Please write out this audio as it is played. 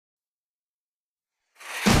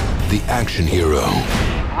the action hero.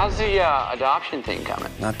 How's the adoption thing coming?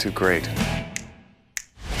 Not too great.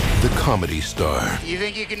 The comedy star. You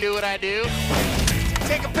think you can do what I do?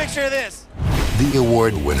 Take a picture of this. The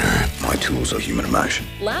award winner. My tools are human emotion.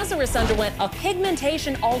 Lazarus underwent a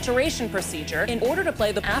pigmentation alteration procedure in order to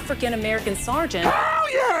play the African-American sergeant. Oh,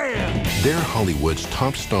 yeah! They're Hollywood's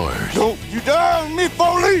top stars. Don't you dare me,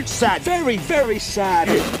 Foley! Sad, very, very sad.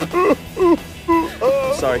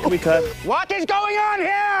 Sorry, can we cut? What is going on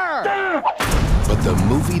here? But the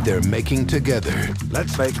movie they're making together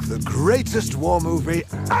Let's make the greatest war movie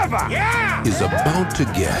ever! Yeah! is about to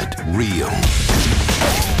get real.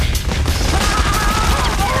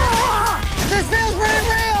 This feels pretty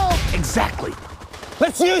real! Exactly.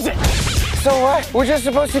 Let's use it! So what? We're just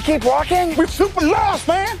supposed to keep walking? We're super lost,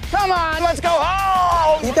 man! Come on, let's go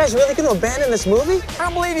home! You guys really gonna abandon this movie? I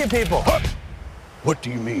don't believe you people. What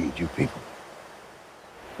do you mean, you people?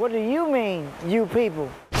 What do you mean, you people?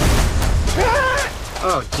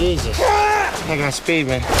 Oh, Jesus. I got speed,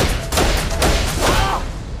 man.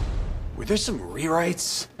 Were there some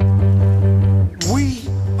rewrites? We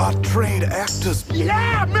are trained actors.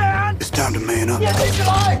 Yeah, man! It's time to man up.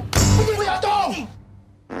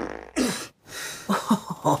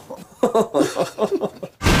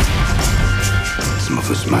 Some of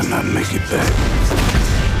us might not make it back.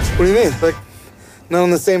 What do you mean? Like, not on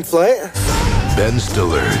the same flight? Ben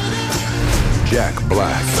Stiller, Jack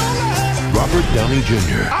Black, Robert Downey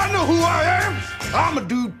Jr. I know who I am. I'm a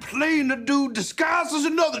dude playing a dude disguised as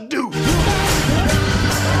another dude. Blow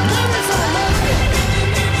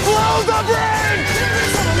the bridge!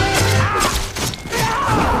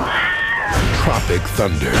 Tropic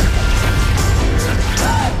Thunder.